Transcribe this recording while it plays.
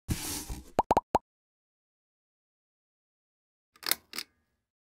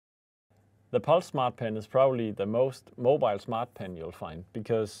The Pulse Smartpen is probably the most mobile smart pen you'll find,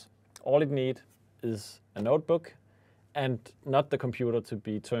 because all it needs is a notebook and not the computer to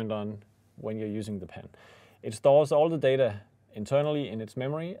be turned on when you're using the pen. It stores all the data internally in its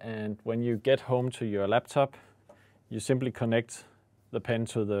memory, and when you get home to your laptop, you simply connect the pen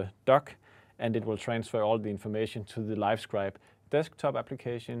to the dock and it will transfer all the information to the LiveScribe desktop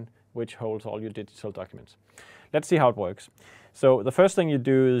application, which holds all your digital documents. Let's see how it works. So the first thing you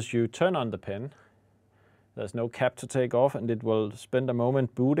do is you turn on the pen. There's no cap to take off, and it will spend a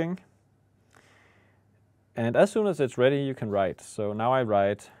moment booting. And as soon as it's ready, you can write. So now I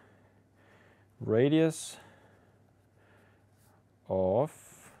write radius of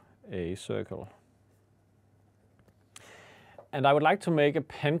a circle. And I would like to make a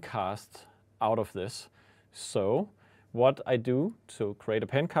pencast out of this. So what I do to create a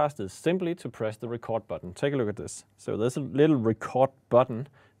pencast is simply to press the record button. Take a look at this. So there's a little record button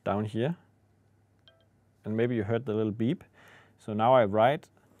down here. And maybe you heard the little beep. So now I write,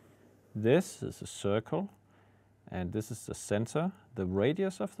 this is a circle, and this is the center. The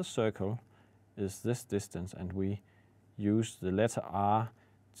radius of the circle is this distance, and we use the letter R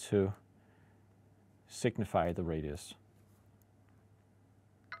to signify the radius.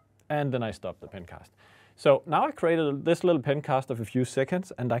 And then I stop the pencast. So now I created this little pencast of a few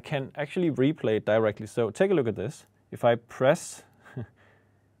seconds, and I can actually replay it directly. So take a look at this. If I press this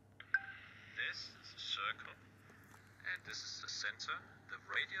is a circle, and this is the center, the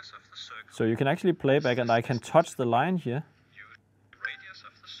radius of the circle. So you can actually play back, and I can touch the line here. The radius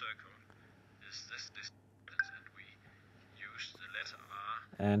of the circle is this distance, and we use the letter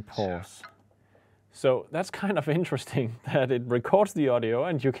R. And pause. So that's kind of interesting that it records the audio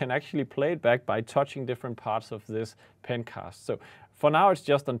and you can actually play it back by touching different parts of this pencast. So for now it's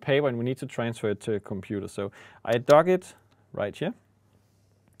just on paper and we need to transfer it to a computer. So I dock it right here.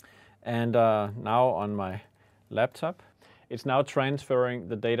 And now on my laptop, it's now transferring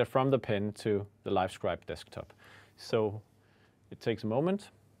the data from the pen to the LiveScribe desktop. So it takes a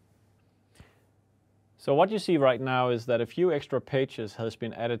moment. So what you see right now is that a few extra pages has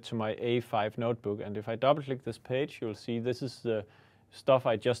been added to my A5 notebook, and if I double click this page, you'll see this is the stuff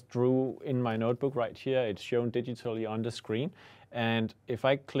I just drew in my notebook right here. It's shown digitally on the screen, and if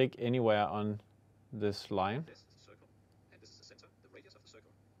I click anywhere on this line, This is the circle, and this is the center. The radius of the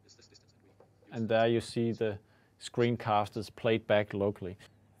circle is this distance, and there you see the screencast is played back locally.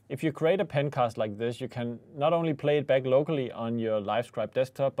 If you create a pencast like this, you can not only play it back locally on your LiveScribe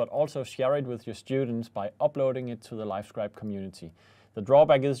desktop, but also share it with your students by uploading it to the LiveScribe community. The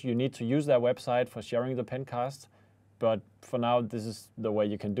drawback is you need to use their website for sharing the pencast, but for now this is the way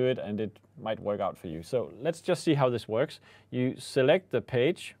you can do it and it might work out for you. So let's just see how this works. You select the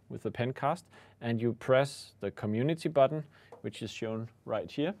page with the pencast and you press the community button, which is shown right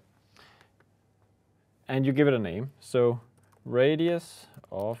here, and you give it a name. So radius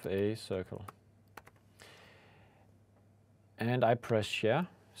of a circle. And I press share.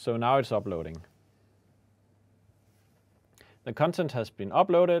 So now it's uploading. The content has been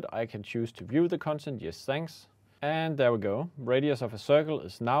uploaded. I can choose to view the content. Yes, thanks. And there we go. Radius of a circle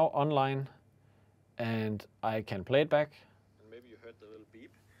is now online. And I can play it back. And maybe you heard the little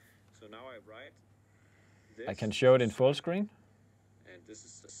beep. So now I write this. I can show it in full screen. And this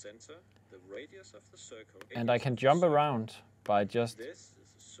is the center, the radius of the circle. And I can jump around by just This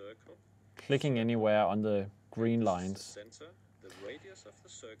is a circle. clicking anywhere on the green lines. Center, the radius of the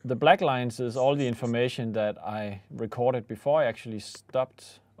circle. The black lines is all the information that I recorded before I actually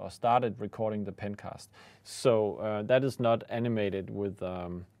stopped or started recording the pencast. So that is not animated with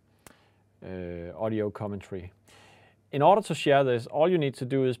audio commentary. In order to share this, all you need to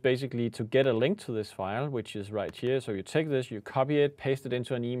do is basically to get a link to this file, which is right here. So you take this, you copy it, paste it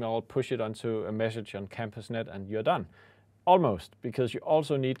into an email, push it onto a message on CampusNet, and you're done. Almost, because you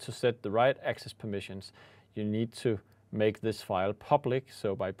also need to set the right access permissions. You need to make this file public.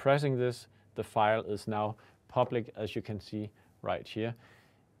 So by pressing this, the file is now public, as you can see right here.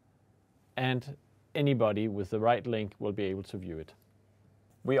 And anybody with the right link will be able to view it.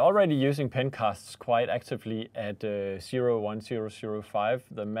 We're already using pencasts quite actively at 01005,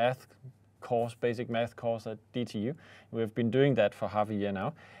 the math course, basic math course at DTU. We've been doing that for half a year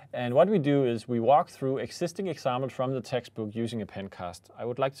now. And what we do is we walk through existing examples from the textbook using a pencast. I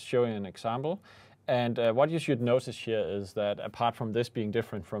would like to show you an example. And what you should notice here is that apart from this being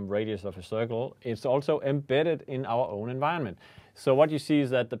different from radius of a circle, it's also embedded in our own environment. So what you see is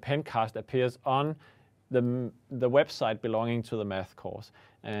that the pencast appears on the website belonging to the math course.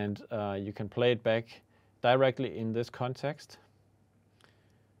 And you can play it back directly in this context.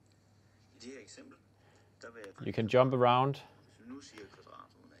 You can jump around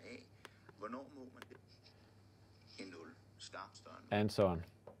and so on.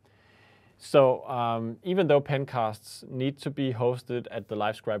 So even though pencasts need to be hosted at the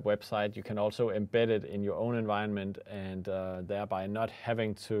LiveScribe website, you can also embed it in your own environment and thereby not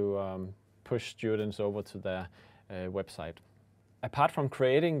having to push students over to their website. Apart from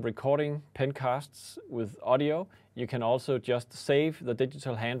creating recording pencasts with audio, you can also just save the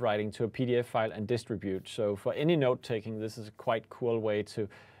digital handwriting to a PDF file and distribute. So for any note-taking, this is a quite cool way to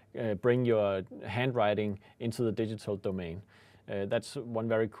bring your handwriting into the digital domain. That's one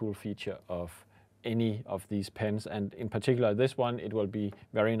very cool feature of any of these pens, and in particular this one, it will be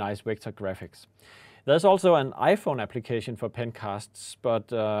very nice vector graphics. There's also an iPhone application for pencasts,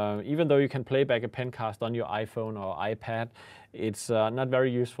 but even though you can play back a pencast on your iPhone or iPad, it's not very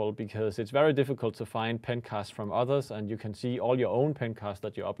useful because it's very difficult to find pencasts from others, and you can see all your own pencasts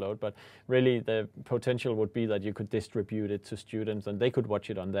that you upload, but really the potential would be that you could distribute it to students and they could watch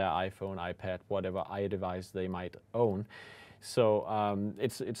it on their iPhone, iPad, whatever iDevice they might own. So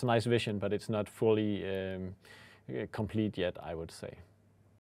it's a nice vision, but it's not fully complete yet, I would say.